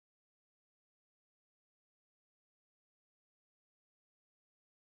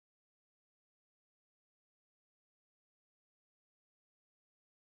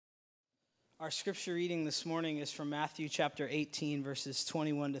Our scripture reading this morning is from Matthew chapter 18, verses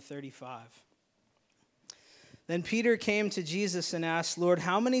 21 to 35. Then Peter came to Jesus and asked, "Lord,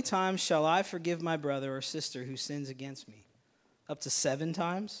 how many times shall I forgive my brother or sister who sins against me? Up to 7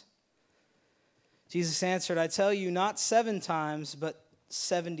 times?" Jesus answered, "I tell you, not 7 times, but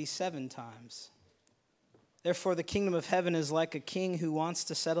 77 times. Therefore, the kingdom of heaven is like a king who wants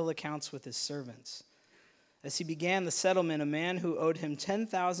to settle accounts with his servants. As he began the settlement, a man who owed him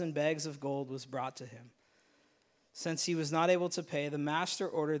 10,000 bags of gold was brought to him. Since he was not able to pay, the master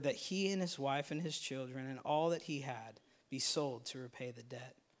ordered that he and his wife and his children and all that he had be sold to repay the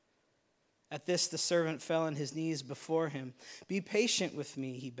debt. At this, the servant fell on his knees before him. 'Be patient with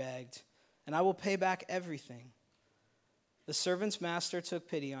me,' he begged, 'and I will pay back everything.' The servant's master took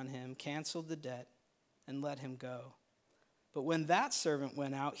pity on him, canceled the debt, and let him go. But when that servant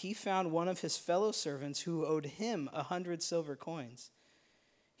went out, he found one of his fellow servants who owed him 100 silver coins.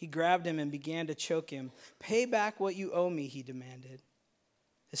 He grabbed him and began to choke him. 'Pay back what you owe me,' he demanded.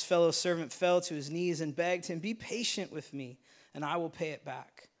 His fellow servant fell to his knees and begged him, 'Be patient with me, and I will pay it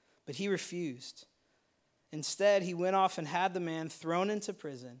back.' But he refused. Instead, he went off and had the man thrown into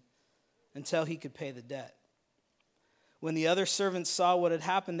prison until he could pay the debt. When the other servants saw what had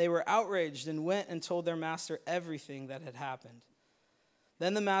happened, they were outraged and went and told their master everything that had happened.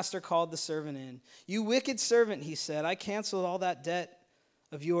 Then the master called the servant in. 'You wicked servant,' he said, 'I canceled all that debt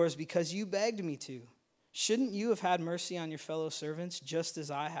of yours because you begged me to. Shouldn't you have had mercy on your fellow servants just as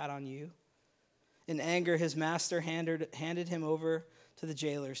I had on you?' In anger, his master handed him over to the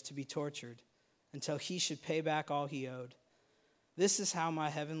jailers to be tortured until he should pay back all he owed. This is how my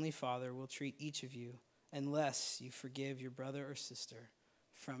heavenly Father will treat each of you, unless you forgive your brother or sister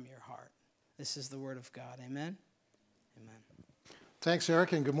from your heart." This is the word of God. Amen? Amen. Thanks,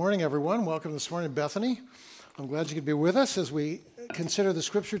 Eric, and good morning, everyone. Welcome this morning, Bethany. I'm glad you could be with us as we consider the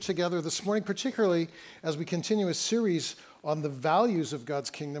scripture together this morning, particularly as we continue a series on the values of God's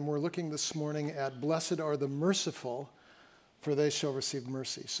kingdom. We're looking this morning at "Blessed are the merciful, for they shall receive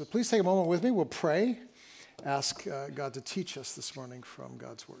mercy." So please take a moment with me. We'll pray, ask God to teach us this morning from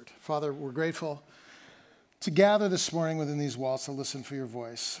God's word. Father, we're grateful to gather this morning within these walls to listen for your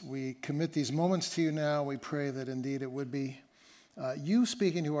voice. We commit these moments to you now. We pray that indeed it would be you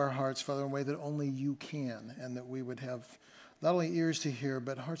speaking to our hearts, Father, in a way that only you can, and that we would have not only ears to hear,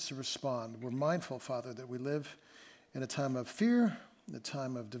 but hearts to respond. We're mindful, Father, that we live in a time of fear, a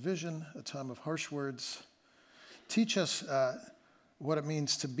time of division, a time of harsh words. Teach us what it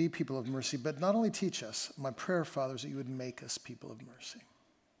means to be people of mercy, but not only teach us. My prayer, Father, is that you would make us people of mercy.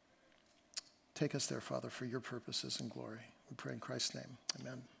 Take us there, Father, for your purposes and glory. We pray in Christ's name.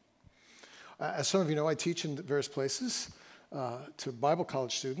 Amen. As some of you know, I teach in various places to Bible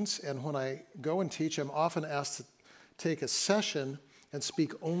college students, and when I go and teach, I'm often asked to take a session and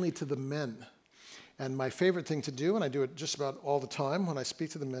speak only to the men. And my favorite thing to do, and I do it just about all the time when I speak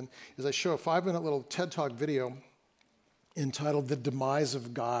to the men, is I show a 5-minute little TED Talk video entitled "The Demise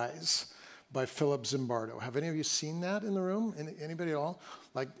of Guys" by Philip Zimbardo. Have any of you seen that in the room? Anybody at all?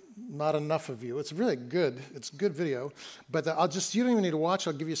 Like, not enough of you. It's really good. It's a good video. But you don't even need to watch.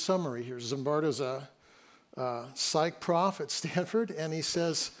 I'll give you a summary here. Zimbardo's a psych prof at Stanford, and he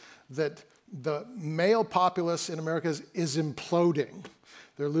says that the male populace in America is imploding.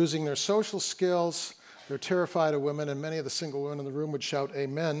 They're losing their social skills. They're terrified of women, and many of the single women in the room would shout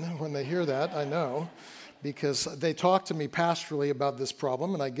amen when they hear that, I know, because they talk to me pastorally about this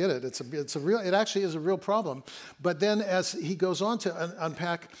problem, and I get it. It actually is a real problem. But then as he goes on to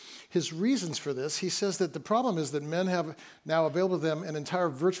unpack his reasons for this, he says that the problem is that men have now available to them an entire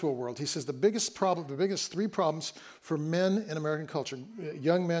virtual world. He says the biggest 3 problems for men in American culture,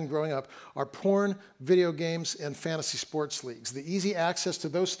 young men growing up, are porn, video games, and fantasy sports leagues. The easy access to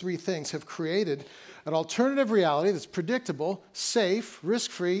those 3 things have created an alternative reality that's predictable, safe,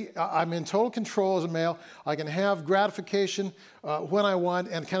 risk-free. I'm in total control as a male. I can have gratification when I want,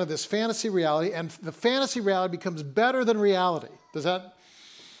 and kind of this fantasy reality. And the fantasy reality becomes better than reality. Does that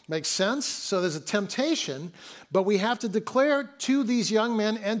make sense? So there's a temptation, but we have to declare to these young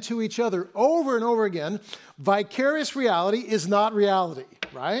men and to each other over and over again, vicarious reality is not reality,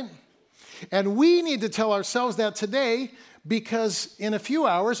 right? And we need to tell ourselves that today, because in a few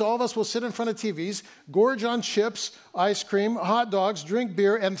hours, all of us will sit in front of TVs, gorge on chips, ice cream, hot dogs, drink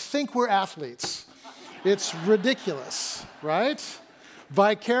beer, and think we're athletes. It's ridiculous, right?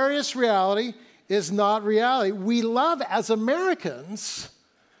 Vicarious reality is not reality. We love, as Americans,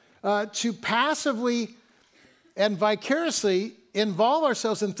 to passively and vicariously involve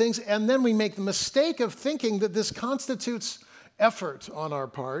ourselves in things, and then we make the mistake of thinking that this constitutes effort on our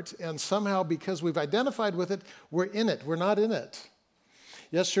part, and somehow because we've identified with it, we're in it. We're not in it.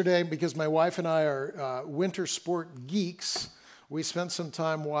 Yesterday, because my wife and I are winter sport geeks, we spent some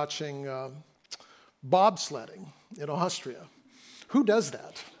time watching bobsledding in Austria. Who does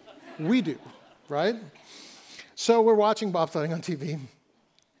that? We do, right? So we're watching bobsledding on TV,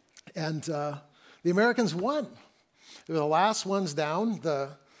 and the Americans won. They were the last ones down the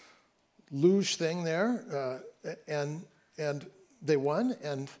luge thing there, and they won.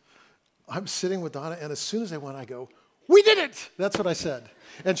 And I'm sitting with Donna, and as soon as they won, I go, "We did it!" That's what I said.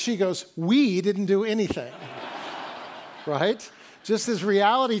 And she goes, "We didn't do anything." Right? Just this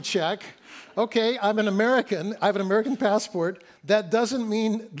reality check. Okay, I'm an American. I have an American passport. That doesn't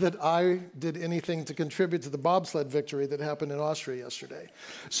mean that I did anything to contribute to the bobsled victory that happened in Austria yesterday.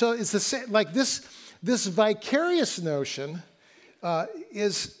 So it's the same, like this vicarious notion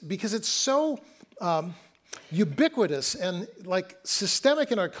is because it's so ubiquitous and like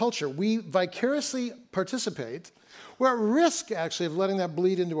systemic in our culture. We vicariously participate. We're at risk, actually, of letting that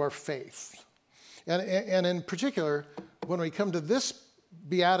bleed into our faith. And in particular, when we come to this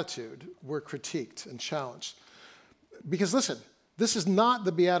beatitude, we're critiqued and challenged. Because listen, this is not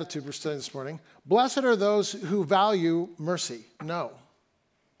the beatitude we're studying this morning. Blessed are those who value mercy. No.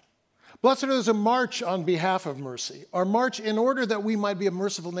 Blessed are those who march on behalf of mercy, or march in order that we might be a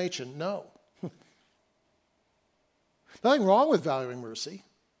merciful nation. No. Nothing wrong with valuing mercy.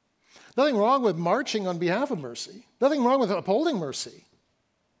 Nothing wrong with marching on behalf of mercy. Nothing wrong with upholding mercy.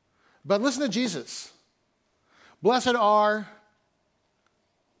 But listen to Jesus. Blessed are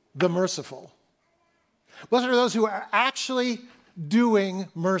the merciful. Blessed are those who are actually doing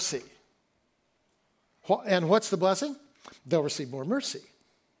mercy. And what's the blessing? They'll receive more mercy.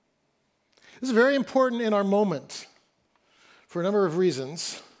 This is very important in our moment for a number of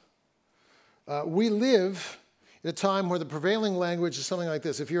reasons. We live at a time where the prevailing language is something like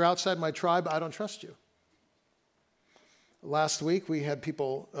this: if you're outside my tribe, I don't trust you. Last week, we had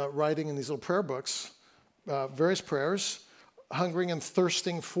people writing in these little prayer books, various prayers, hungering and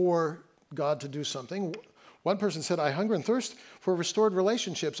thirsting for God to do something. One person said, "I hunger and thirst for restored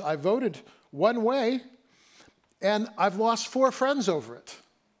relationships. I voted one way, and I've lost 4 friends over it."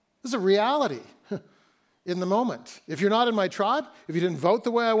 This is a reality in the moment. If you're not in my tribe, if you didn't vote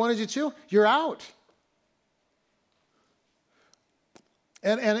the way I wanted you to, you're out.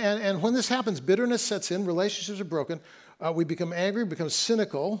 And when this happens, bitterness sets in, relationships are broken, we become angry, become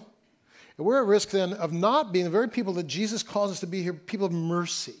cynical, and we're at risk then of not being the very people that Jesus calls us to be here, people of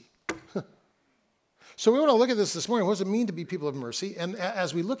mercy. So we want to look at this morning. What does it mean to be people of mercy? And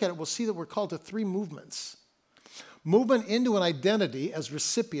as we look at it, we'll see that we're called to 3 movements. Movement into an identity as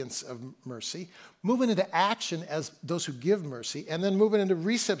recipients of mercy, movement into action as those who give mercy, and then movement into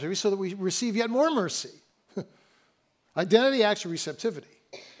receptivity so that we receive yet more mercy. Identity, action, receptivity.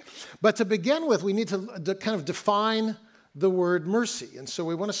 But to begin with, we need to kind of define the word mercy. And so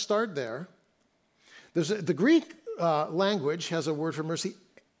we want to start there. The Greek language has a word for mercy,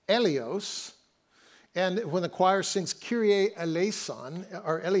 eleos. And when the choir sings Kyrie eleison,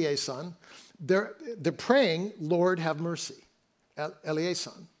 or eleison, they're praying, Lord, have mercy.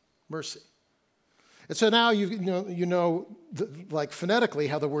 Eleison, mercy. And so now you know like phonetically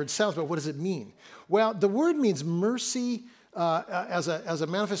how the word sounds, but what does it mean? Well, the word means mercy as a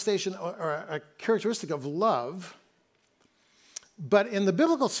manifestation or a characteristic of love. But in the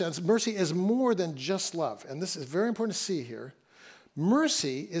biblical sense, mercy is more than just love. And this is very important to see here.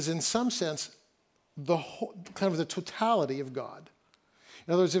 Mercy is in some sense the whole, kind of the totality of God.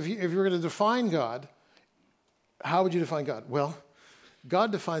 In other words, if you were going to define God, how would you define God? Well,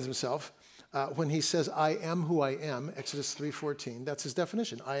 God defines himself when he says, "I am who I am," Exodus 3:14. That's his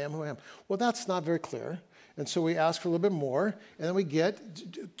definition, I am who I am. Well, that's not very clear. And so we ask for a little bit more, and then we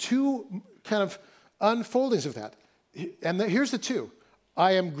get 2 kind of unfoldings of that. And here's the 2.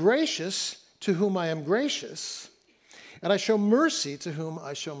 I am gracious to whom I am gracious, and I show mercy to whom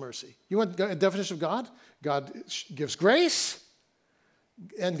I show mercy. You want a definition of God? God gives grace,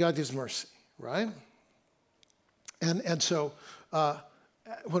 and God gives mercy, right? And so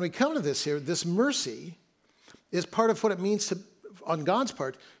when we come to this here, this mercy is part of what it means to, on God's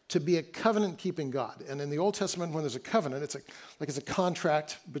part, to be a covenant-keeping God. And in the Old Testament, when there's a covenant, it's a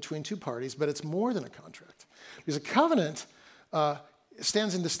contract between 2 parties, but it's more than a contract. Because a covenant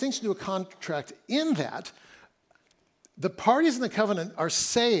stands in distinction to a contract in that the parties in the covenant are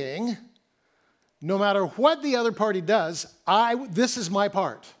saying, no matter what the other party does, this is my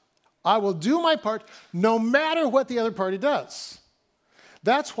part. I will do my part no matter what the other party does.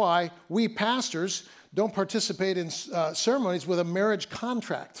 That's why we pastors don't participate in ceremonies with a marriage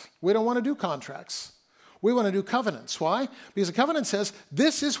contract. We don't want to do contracts. We want to do covenants. Why? Because a covenant says,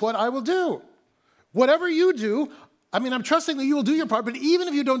 this is what I will do. Whatever you do, I mean, I'm trusting that you will do your part, but even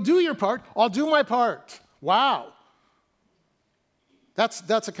if you don't do your part, I'll do my part. Wow.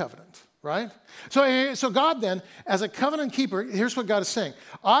 That's a covenant, right? So God then, as a covenant keeper, here's what God is saying.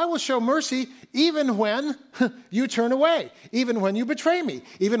 I will show mercy even when you turn away, even when you betray me,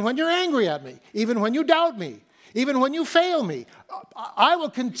 even when you're angry at me, even when you doubt me, even when you fail me. I will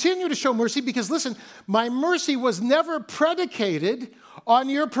continue to show mercy because, listen, my mercy was never predicated on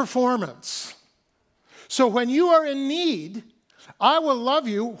your performance. So when you are in need, I will love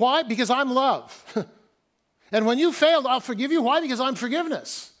you. Why? Because I'm love. And when you failed, I'll forgive you. Why? Because I'm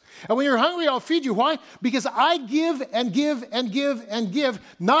forgiveness. And when you're hungry, I'll feed you. Why? Because I give and give and give and give,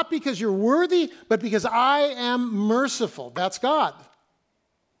 not because you're worthy, but because I am merciful. That's God.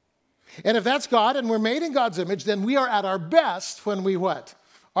 And if that's God and we're made in God's image, then we are at our best when we what?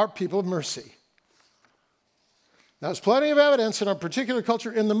 Are people of mercy. Now, there's plenty of evidence in our particular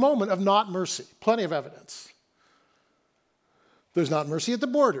culture in the moment of not mercy. Plenty of evidence. There's not mercy at the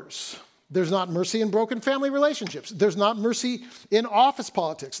borders. There's not mercy in broken family relationships. There's not mercy in office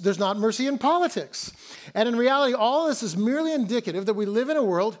politics. There's not mercy in politics. And in reality, all this is merely indicative that we live in a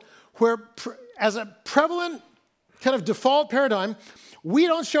world where, as a prevalent kind of default paradigm, we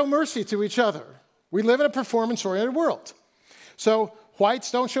don't show mercy to each other. We live in a performance-oriented world. So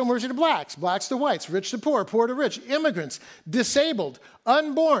whites don't show mercy to blacks, blacks to whites, rich to poor, poor to rich, immigrants, disabled,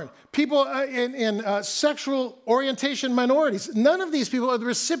 unborn, people in sexual orientation minorities. None of these people are the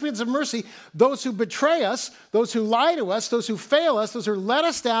recipients of mercy. Those who betray us, those who lie to us, those who fail us, those who let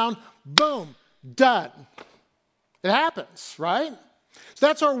us down, boom, done. It happens, right? So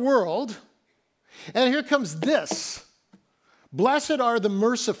that's our world. And here comes this. Blessed are the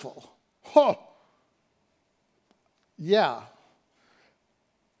merciful. Oh, yeah.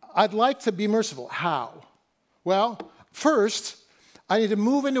 I'd like to be merciful. How? Well, first, I need to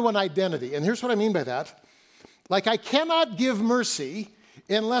move into an identity. And here's what I mean by that. Like, I cannot give mercy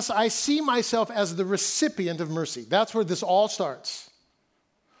unless I see myself as the recipient of mercy. That's where this all starts.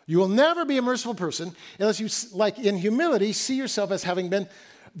 You will never be a merciful person unless you, like in humility, see yourself as having been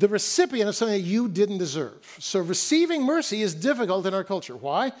the recipient of something that you didn't deserve. So receiving mercy is difficult in our culture.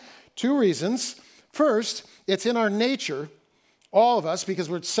 Why? Two reasons. First, it's in our nature. All of us, because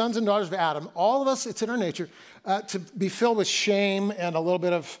we're sons and daughters of Adam, all of us, it's in our nature to be filled with shame and a little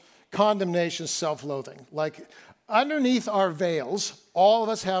bit of condemnation, self-loathing. Like underneath our veils, all of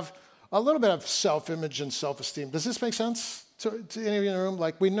us have a little bit of self-image and self-esteem. Does this make sense to any of you in the room?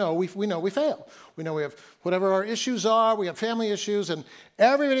 Like we know we fail. We know we have whatever our issues are. We have family issues, and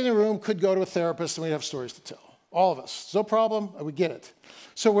everybody in the room could go to a therapist, and we have stories to tell. All of us, no problem. We get it.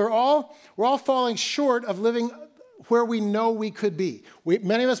 So we're all falling short of living where we know we could be.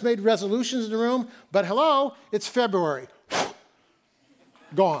 Many of us made resolutions in the room, but hello, it's February.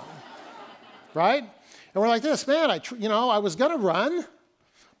 Gone. Right? And we're like this, man, I was going to run,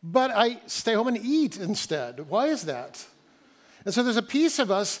 but I stay home and eat instead. Why is that? And so there's a piece of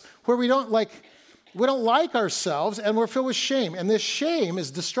us where we don't like ourselves, and we're filled with shame. And this shame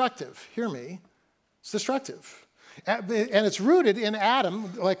is destructive. Hear me. It's destructive. And it's rooted in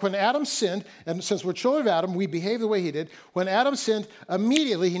Adam. Like when Adam sinned, and since we're children of Adam, we behave the way he did. When Adam sinned,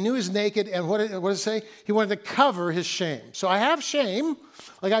 immediately he knew he was naked, and what did it say? He wanted to cover his shame. So I have shame,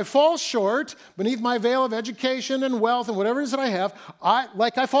 like I fall short beneath my veil of education and wealth and whatever it is that I have.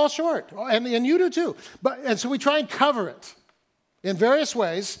 I fall short, and you do too. And so we try and cover it in various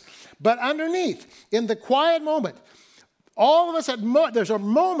ways, but underneath, in the quiet moment, all of us there's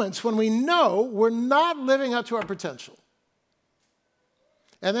moments when we know we're not living up to our potential.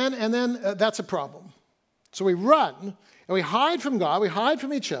 And then that's a problem. So we run, and we hide from God, we hide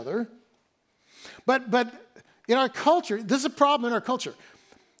from each other. But in our culture, this is a problem in our culture.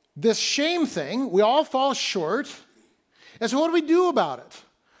 This shame thing, we all fall short. And so what do we do about it?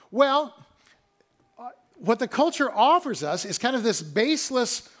 Well, what the culture offers us is kind of this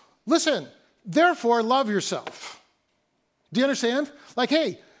baseless, listen, therefore love yourself. Do you understand? Like,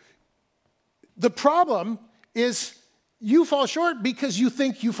 hey, the problem is you fall short because you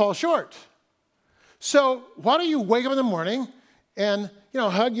think you fall short. So why don't you wake up in the morning and,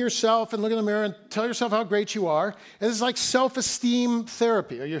 hug yourself and look in the mirror and tell yourself how great you are. And this is like self-esteem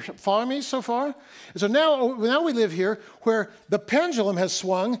therapy. Are you following me so far? And so now we live here where the pendulum has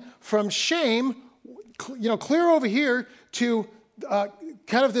swung from shame, clear over here to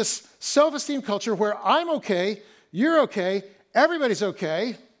kind of this self-esteem culture where I'm okay, you're okay, everybody's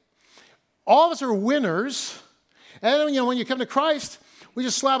okay, all of us are winners, and when you come to Christ, we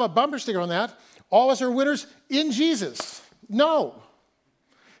just slap a bumper sticker on that. All of us are winners in Jesus. No.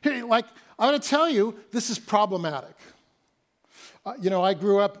 I'm going to tell you, this is problematic. I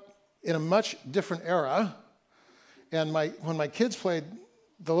grew up in a much different era, And when my kids played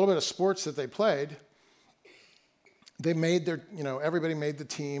the little bit of sports that they played, they made everybody made the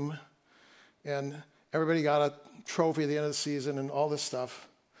team, and everybody got a trophy at the end of the season and all this stuff.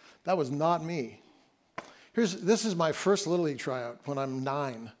 That was not me. This is my first Little League tryout when I'm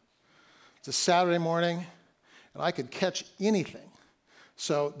 9. It's a Saturday morning, and I could catch anything.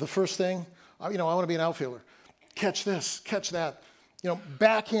 So the first thing, I want to be an outfielder. Catch this, catch that.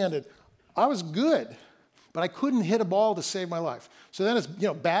 Backhanded. I was good, but I couldn't hit a ball to save my life. So then it's,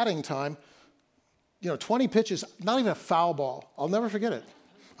 batting time. 20 pitches, not even a foul ball. I'll never forget it.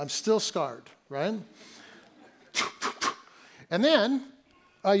 I'm still scarred, right? And then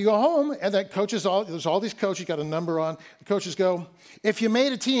you go home, and there's all these coaches, you got a number on. The coaches go, if you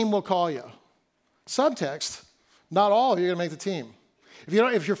made a team, we'll call you. Subtext, not all of you are going to make the team.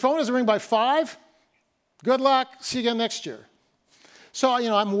 If your phone doesn't ring by 5, good luck, see you again next year. So,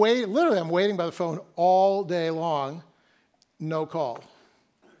 I'm waiting by the phone all day long, no call.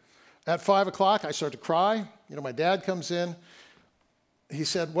 At 5 o'clock, I start to cry. My dad comes in. He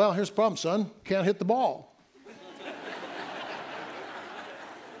said, well, here's the problem, son. Can't hit the ball.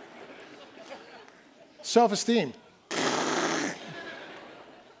 Self-esteem.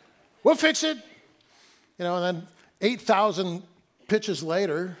 We'll fix it. And then 8,000 pitches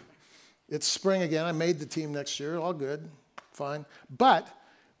later, it's spring again. I made the team next year. All good. Fine. But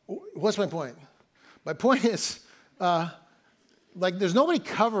what's my point? My point is, there's nobody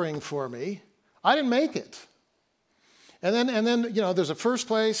covering for me. I didn't make it. And then there's a first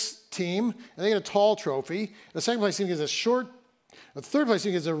place team, and they get a tall trophy. The second place team gets the third place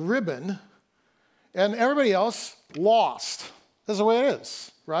team gets a ribbon, and everybody else lost. That's the way it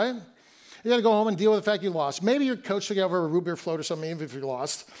is, right? You got to go home and deal with the fact you lost. Maybe your coach took you over a root beer float or something, even if you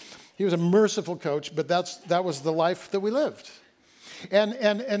lost. He was a merciful coach, but that was the life that we lived.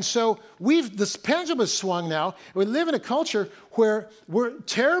 And so this pendulum has swung now. We live in a culture where we're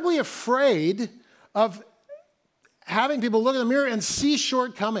terribly afraid of having people look in the mirror and see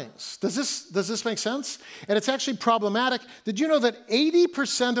shortcomings. Does this make sense? And it's actually problematic. Did you know that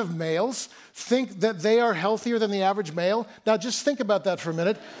 80% of males think that they are healthier than the average male? Now just think about that for a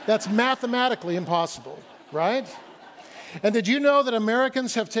minute. That's mathematically impossible, right? And did you know that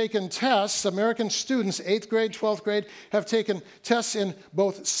Americans have taken tests, American students, 8th grade, 12th grade, have taken tests in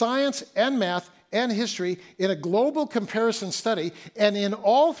both science and math and history in a global comparison study, and in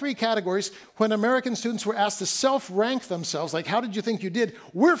all 3 categories, when American students were asked to self-rank themselves, like, how did you think you did?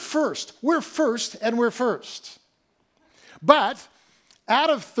 We're first, and we're first. But out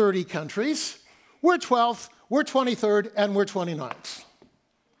of 30 countries, we're 12th, we're 23rd, and we're 29th.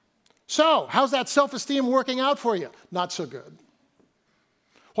 So, how's that self-esteem working out for you? Not so good.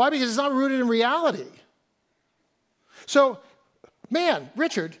 Why? Because it's not rooted in reality. So, man,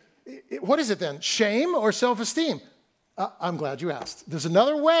 Richard, what is it then? Shame or self-esteem? I'm glad you asked. There's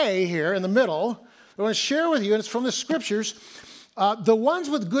another way here in the middle I want to share with you, and it's from the scriptures. The ones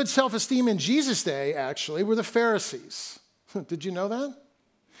with good self-esteem in Jesus' day, actually, were the Pharisees. Did you know that?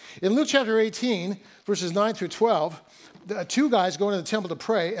 In Luke chapter 18, verses 9 through 12, 2 guys go into the temple to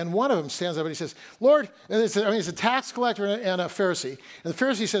pray, and one of them stands up and he says, Lord, he's a tax collector and a Pharisee. And the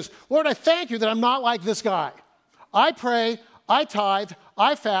Pharisee says, Lord, I thank you that I'm not like this guy. I pray, I tithe,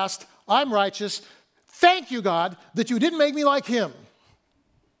 I fast, I'm righteous. Thank you, God, that you didn't make me like him.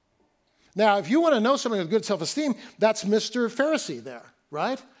 Now, if you want to know somebody with good self-esteem, that's Mr. Pharisee there,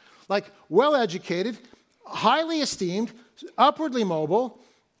 right? Like, well-educated, highly esteemed, upwardly mobile,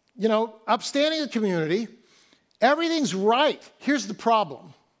 upstanding in the community. Everything's right. Here's the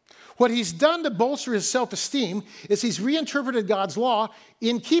problem. What he's done to bolster his self-esteem is he's reinterpreted God's law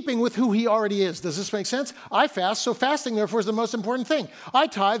in keeping with who he already is. Does this make sense? I fast, so fasting, therefore, is the most important thing. I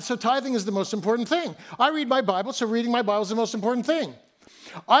tithe, so tithing is the most important thing. I read my Bible, so reading my Bible is the most important thing.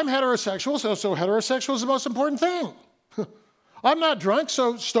 I'm heterosexual, so heterosexual is the most important thing. I'm not drunk,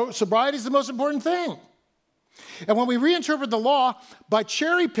 so sobriety is the most important thing. And when we reinterpret the law by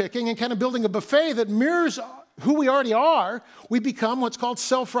cherry picking and kind of building a buffet that mirrors who we already are, we become what's called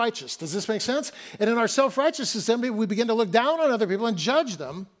self-righteous. Does this make sense? And in our self-righteousness, we begin to look down on other people and judge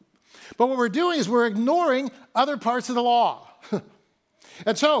them. But what we're doing is we're ignoring other parts of the law.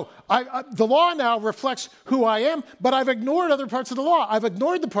 And so the law now reflects who I am, but I've ignored other parts of the law. I've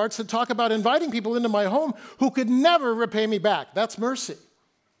ignored the parts that talk about inviting people into my home who could never repay me back. That's mercy.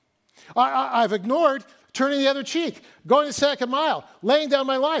 I've ignored turning the other cheek, going the second mile, laying down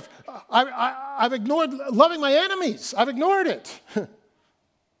my life. I've ignored loving my enemies. I've ignored it.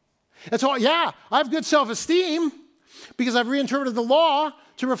 And so, I have good self-esteem because I've reinterpreted the law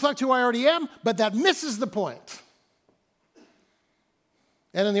to reflect who I already am, but that misses the point.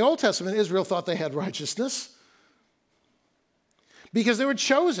 And in the Old Testament, Israel thought they had righteousness. because they were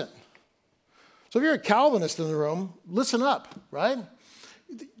chosen. So if you're a Calvinist in the room, listen up, right?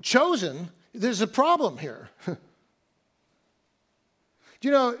 Chosen, there's a problem here. Do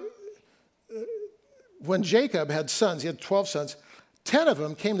you know, when Jacob had sons, he had 12 sons, 10 of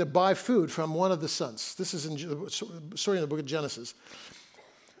them came to buy food from one of the sons. This is in story in the book of Genesis.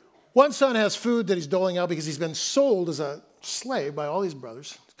 One son has food that he's doling out because he's been sold as a slave by all these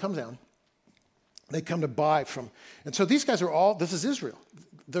brothers. Comes down. They come to buy from. And so these guys are all, this is Israel.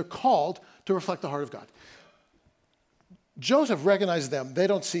 They're called to reflect the heart of God. Joseph recognized them. They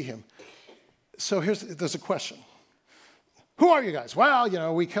don't see him. So there's a question. Who are you guys?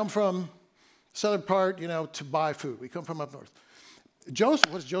 Well, we come from southern part, to buy food. We come from up north.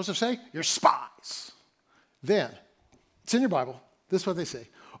 Joseph, what does Joseph say? You're spies. Then, it's in your Bible. This is what they say.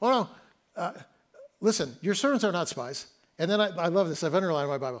 Oh, no. Listen, your servants are not spies. And then I love this. I've underlined in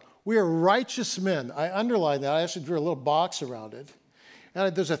my Bible. We are righteous men. I underlined that. I actually drew a little box around it. And I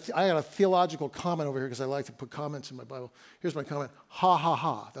got a theological comment over here because I like to put comments in my Bible. Here's my comment. Ha, ha,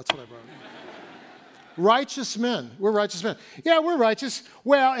 ha. That's what I brought. Righteous men. We're righteous men. Yeah, we're righteous.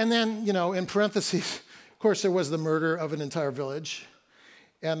 Well, and then, in parentheses, of course, there was the murder of an entire village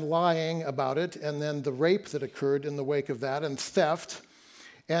and lying about it, and then the rape that occurred in the wake of that, and theft.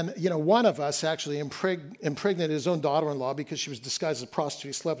 And, one of us actually impregnated his own daughter-in-law because she was disguised as a prostitute.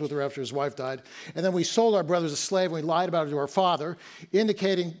 He slept with her after his wife died. And then we sold our brother as a slave, and we lied about it to our father,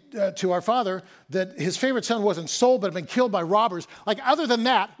 indicating to our father that his favorite son wasn't sold but had been killed by robbers. Like, other than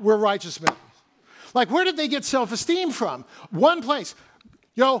that, we're righteous men. Like, where did they get self-esteem from? One place.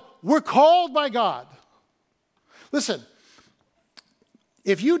 We're called by God. Listen,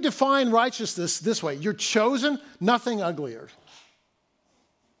 if you define righteousness this way, you're chosen, nothing uglier.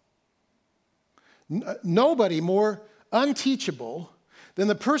 Nobody more unteachable than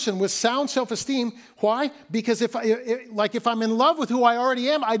the person with sound self-esteem. Why? Because if I'm in love with who I already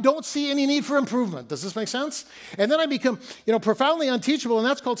am, I don't see any need for improvement. Does this make sense? And then I become, profoundly unteachable, and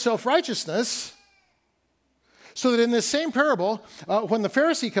that's called self-righteousness. So that in this same parable, when the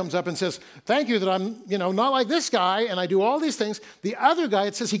Pharisee comes up and says, thank you that I'm, not like this guy, and I do all these things, the other guy,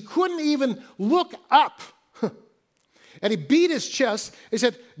 it says he couldn't even look up. And he beat his chest. He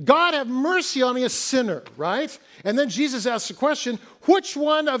said, God have mercy on me, a sinner, right? And then Jesus asks the question, which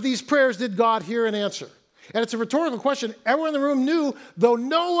one of these prayers did God hear and answer? And it's a rhetorical question. Everyone in the room knew, though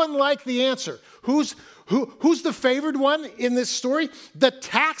no one liked the answer. Who's the favored one in this story? The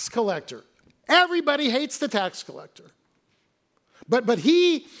tax collector. Everybody hates the tax collector. But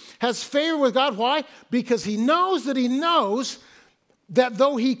he has favor with God. Why? Because he knows that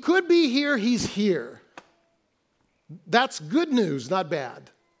though he could be here, he's here. That's good news, not bad.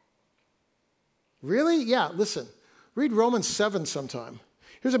 Really? Yeah, listen. Read Romans 7 sometime.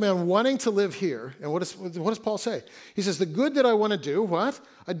 Here's a man wanting to live here. And what does Paul say? He says, the good that I want to do, what?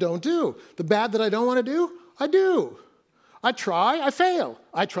 I don't do. The bad that I don't want to do, I do. I try, I fail.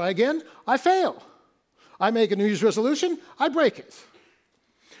 I try again, I fail. I make a New Year's resolution, I break it.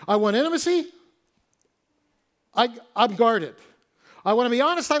 I want intimacy, I'm guarded. I want to be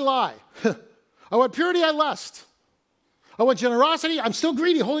honest, I lie. I want purity, I lust. I want generosity, I'm still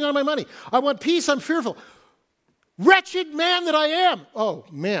greedy, holding on to my money. I want peace, I'm fearful. Wretched man that I am. Oh,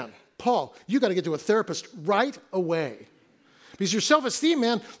 man. Paul, you got to get to a therapist right away. Because your self-esteem,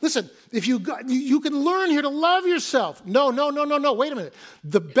 man, listen, if you can learn here to love yourself. No, wait a minute.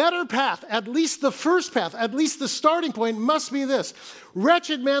 The better path, at least the first path, at least the starting point must be this.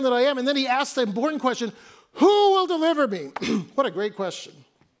 Wretched man that I am. And then he asks the important question, who will deliver me? What a great question.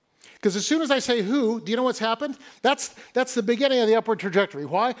 Because as soon as I say who, do you know what's happened? That's the beginning of the upward trajectory.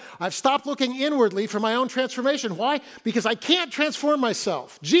 Why? I've stopped looking inwardly for my own transformation. Why? Because I can't transform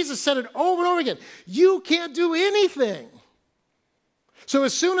myself. Jesus said it over and over again. You can't do anything. So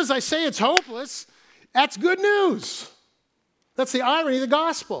as soon as I say it's hopeless, that's good news. That's the irony of the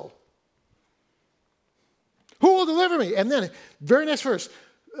gospel. Who will deliver me? And then, very next verse,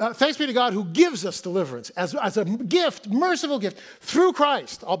 thanks be to God who gives us deliverance as a gift, merciful gift, through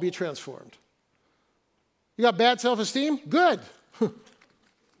Christ, I'll be transformed. You got bad self-esteem? Good. You're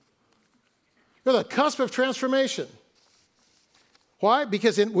the cusp of transformation. Why?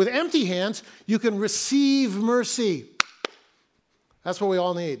 Because with empty hands, you can receive mercy. That's what we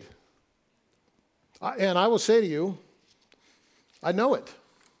all need. And I will say to you, I know it.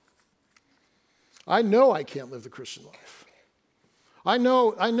 I know I can't live the Christian life. I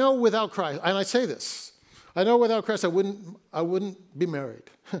know without Christ, and I say this, I know without Christ I wouldn't be married.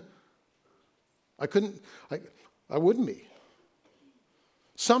 I wouldn't be.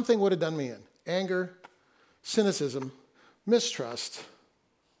 Something would have done me in. Anger, cynicism, mistrust,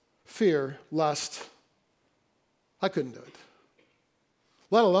 fear, lust. I couldn't do it.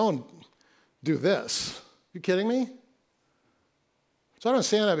 let alone do this. You kidding me? So I don't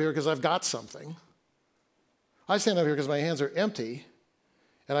stand up here because I've got something. I stand up here because my hands are empty,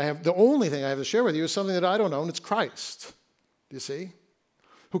 and the only thing I have to share with you is something that I don't own. It's Christ. Do you see?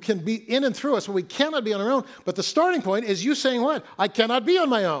 Who can be in and through us, but we cannot be on our own. But the starting point is you saying what? I cannot be on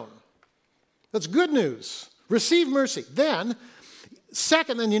my own. That's good news. Receive mercy. Then,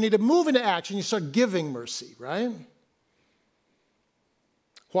 second, then you need to move into action. You start giving mercy, right?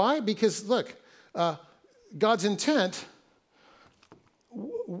 Why? Because, look, God's intent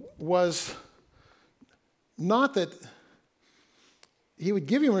was not that he would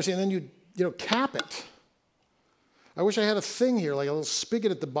give you mercy and then you'd cap it. I wish I had a thing here, like a little spigot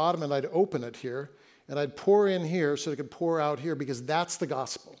at the bottom, and I'd open it here, and I'd pour in here so it could pour out here, because that's the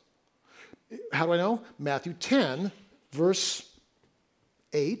gospel. How do I know? Matthew 10, verse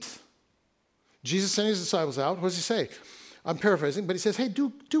 8. Jesus sent his disciples out. What does he say? I'm paraphrasing, but he says, hey,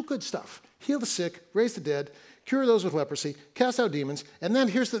 do good stuff. Heal the sick, raise the dead, cure those with leprosy, cast out demons. And then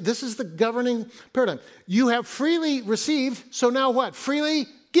this is the governing paradigm. You have freely received, so now what? Freely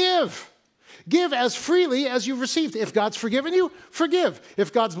give. Give as freely as you've received. If God's forgiven you, forgive.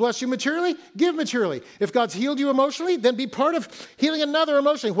 If God's blessed you materially, give materially. If God's healed you emotionally, then be part of healing another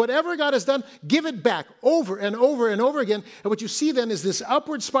emotionally. Whatever God has done, give it back over and over and over again. And what you see then is this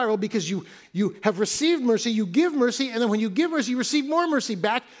upward spiral, because you have received mercy, you give mercy, and then when you give mercy, you receive more mercy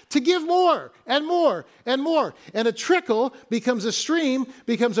back to give more and more and more. And a trickle becomes a stream,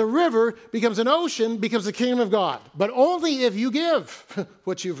 becomes a river, becomes an ocean, becomes the kingdom of God. But only if you give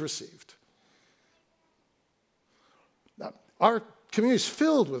what you've received. Our community is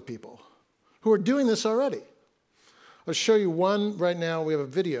filled with people who are doing this already. I'll show you one right now. We have a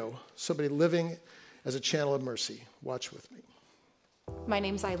video, somebody living as a channel of mercy. Watch with me. My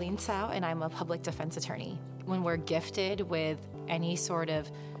name's Eileen Tsao, and I'm a public defense attorney. When we're gifted with any sort of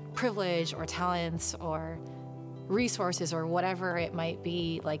privilege or talents or resources or whatever it might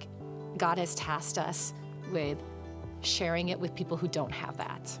be, like, God has tasked us with sharing it with people who don't have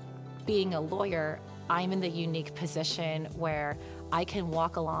that. Being a lawyer, I'm in the unique position where I can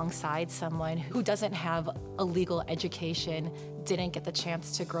walk alongside someone who doesn't have a legal education, didn't get the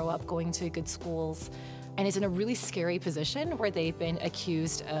chance to grow up going to good schools, and is in a really scary position where they've been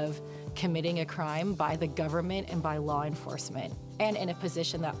accused of committing a crime by the government and by law enforcement, and in a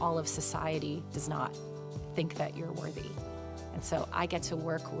position that all of society does not think that you're worthy. And so I get to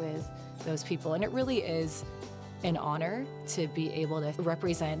work with those people, and it really is an honor to be able to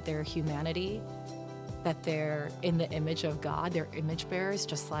represent their humanity, that they're in the image of God, they're image bearers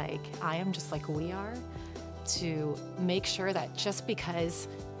just like I am, just like we are, to make sure that just because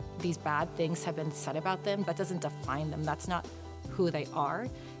these bad things have been said about them, that doesn't define them. That's not who they are.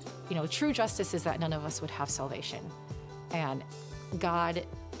 You know, true justice is that none of us would have salvation. And God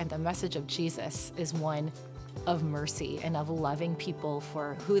and the message of Jesus is one of mercy and of loving people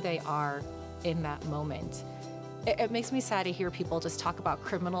for who they are in that moment. It makes me sad to hear people just talk about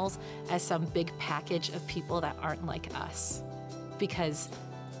criminals as some big package of people that aren't like us. Because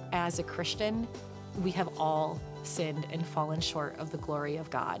as a Christian, we have all sinned and fallen short of the glory of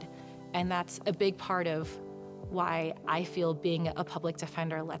God. And that's a big part of why I feel being a public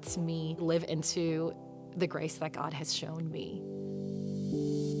defender lets me live into the grace that God has shown me.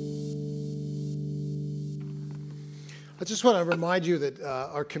 I just want to remind you that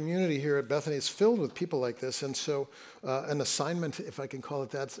our community here at Bethany is filled with people like this, and so an assignment, if I can call it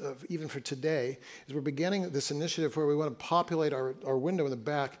that, even for today, is we're beginning this initiative where we want to populate our window in the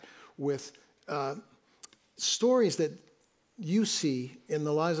back with stories that you see in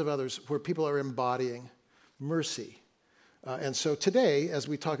the lives of others where people are embodying mercy. And so today, as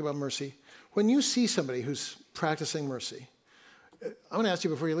we talk about mercy, when you see somebody who's practicing mercy, I'm going to ask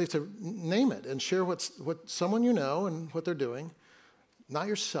you before you leave to name it and share what someone you know and what they're doing, not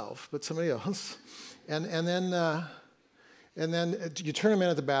yourself, but somebody else, and then you turn them in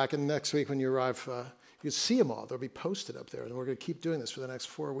at the back, and next week when you arrive, you see them all. They'll be posted up there, and we're going to keep doing this for the next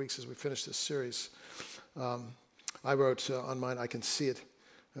 4 weeks as we finish this series. I wrote on mine, I can see it.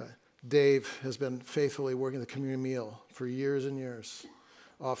 Dave has been faithfully working the community meal for years and years,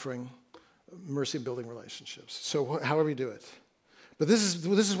 offering mercy-building relationships. So however you do it. But this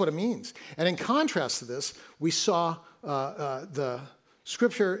is what it means. And in contrast to this, we saw the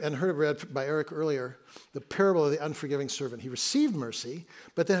scripture and heard it read by Eric earlier, the parable of the unforgiving servant. He received mercy,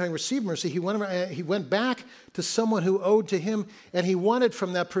 but then having received mercy, he went back to someone who owed to him, and he wanted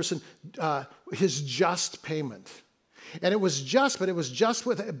from that person his just payment. And it was just,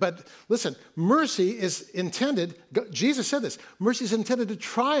 but listen, mercy is intended, Jesus said this, mercy is intended to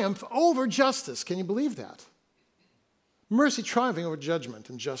triumph over justice. Can you believe that? Mercy triumphing over judgment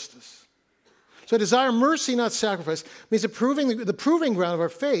and justice. So I desire mercy, not sacrifice, means the proving ground of our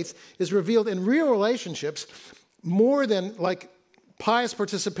faith is revealed in real relationships more than like pious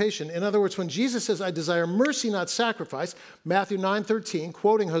participation. In other words, when Jesus says, I desire mercy, not sacrifice, Matthew 9:13,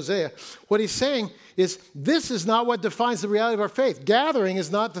 quoting Hosea, what he's saying is, this is not what defines the reality of our faith. Gathering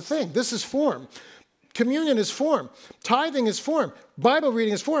is not the thing. This is form. Communion is form. Tithing is form. Bible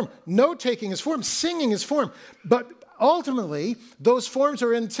reading is form. Note-taking is form. Singing is form. But ultimately, those forms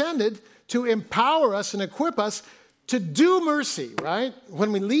are intended to empower us and equip us to do mercy, right?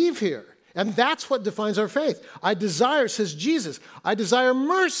 When we leave here. And that's what defines our faith. I desire, says Jesus, I desire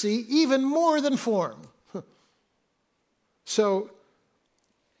mercy even more than form. So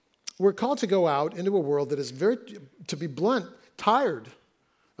we're called to go out into a world that is very, to be blunt, tired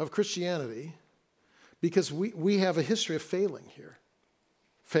of Christianity because we have a history of failing here.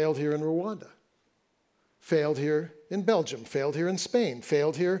 Failed here in Rwanda. Failed here in Belgium, failed here in Spain,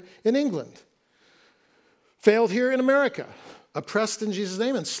 failed here in England, failed here in America, oppressed in Jesus'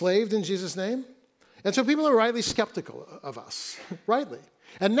 name, enslaved in Jesus' name. And so people are rightly skeptical of us, rightly.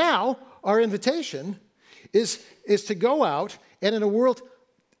 And now our invitation is to go out and in a world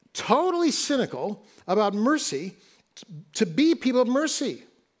totally cynical about mercy, to be people of mercy.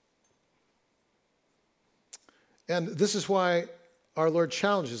 And this is why our Lord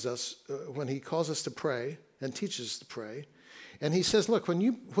challenges us when he calls us to pray and teaches us to pray. And he says, look, when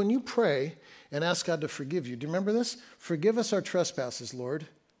you pray and ask God to forgive you, do you remember this? Forgive us our trespasses, Lord.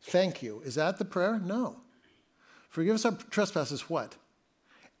 Thank you. Is that the prayer? No. Forgive us our trespasses what?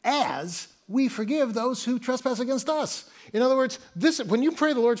 As we forgive those who trespass against us. In other words, when you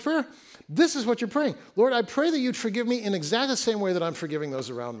pray the Lord's Prayer, this is what you're praying. Lord, I pray that you'd forgive me in exactly the same way that I'm forgiving those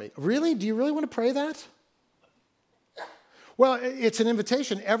around me. Really? Do you really want to pray that? Well, it's an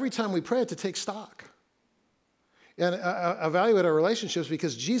invitation every time we pray it to take stock and evaluate our relationships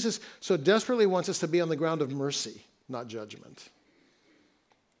because Jesus so desperately wants us to be on the ground of mercy, not judgment.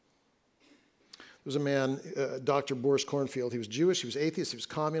 There was a man, Dr. Boris Kornfield. He was Jewish, he was atheist, he was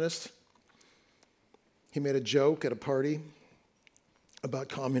communist. He made a joke at a party about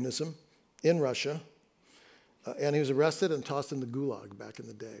communism in Russia, and he was arrested and tossed in the gulag back in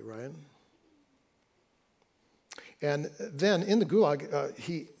the day, right? And then in the gulag,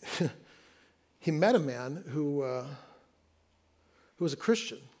 he met a man who was a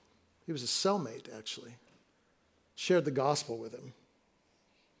Christian. He was a cellmate, actually. Shared the gospel with him.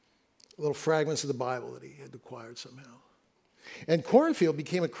 Little fragments of the Bible that he had acquired somehow. And Kornfield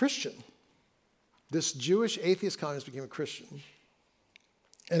became a Christian. This Jewish atheist communist became a Christian.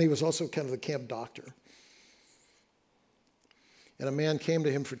 And he was also kind of the camp doctor. And a man came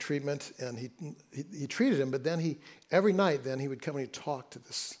to him for treatment, and he treated him, but then every night he would come and he'd talk to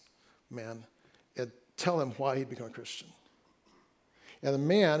this man and tell him why he'd become a Christian. And the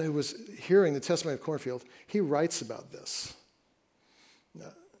man who was hearing the testimony of Kornfield, he writes about this.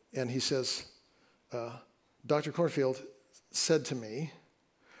 And he says, Dr. Kornfield said to me,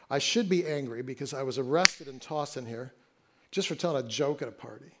 I should be angry because I was arrested and tossed in here just for telling a joke at a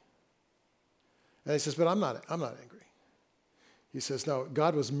party. And he says, but I'm not angry. He says, no,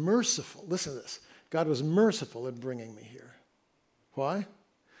 God was merciful. Listen to this. God was merciful in bringing me here. Why?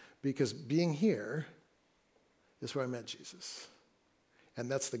 Because being here is where I met Jesus.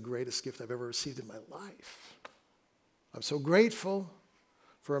 And that's the greatest gift I've ever received in my life. I'm so grateful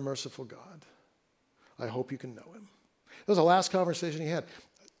for a merciful God. I hope you can know him. That was the last conversation he had.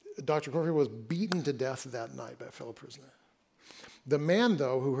 Dr. Kornfield was beaten to death that night by a fellow prisoner. The man,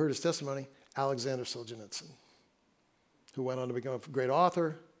 though, who heard his testimony, Alexander Solzhenitsyn, who went on to become a great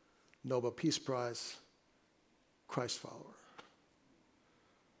author, Nobel Peace Prize, Christ follower.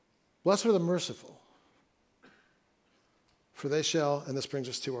 Blessed are the merciful, for they shall, and this brings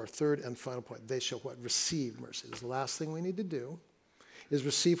us to our third and final point, they shall what? Receive mercy. This is the last thing we need to do, is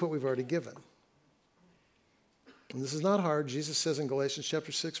receive what we've already given. And this is not hard. Jesus says in Galatians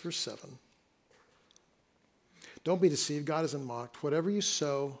chapter 6, verse 7, don't be deceived. God isn't mocked. Whatever you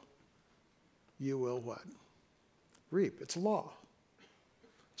sow, you will what? Reap. It's law.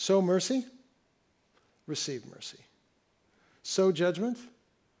 Sow mercy, receive mercy. Sow judgment,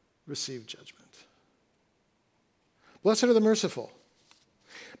 receive judgment. Blessed are the merciful.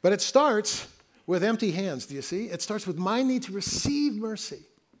 But it starts with empty hands, do you see? It starts with my need to receive mercy.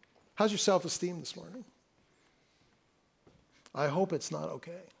 How's your self-esteem this morning? I hope it's not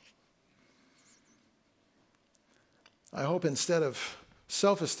okay. I hope instead of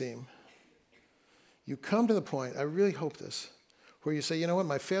self-esteem, you come to the point, I really hope this, where you say, you know what,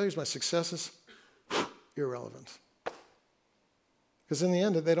 my failures, my successes, irrelevant. Because in the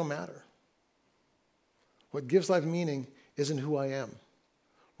end, they don't matter. What gives life meaning isn't who I am.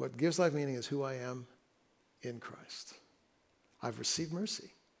 What gives life meaning is who I am in Christ. I've received mercy,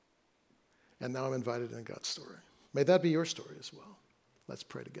 and now I'm invited into God's story. May that be your story as well. Let's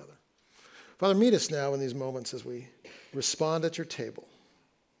pray together. Father, meet us now in these moments as we respond at your table.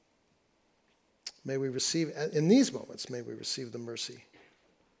 May we receive, in these moments, may we receive the mercy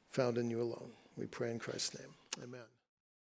found in you alone. We pray in Christ's name. Amen.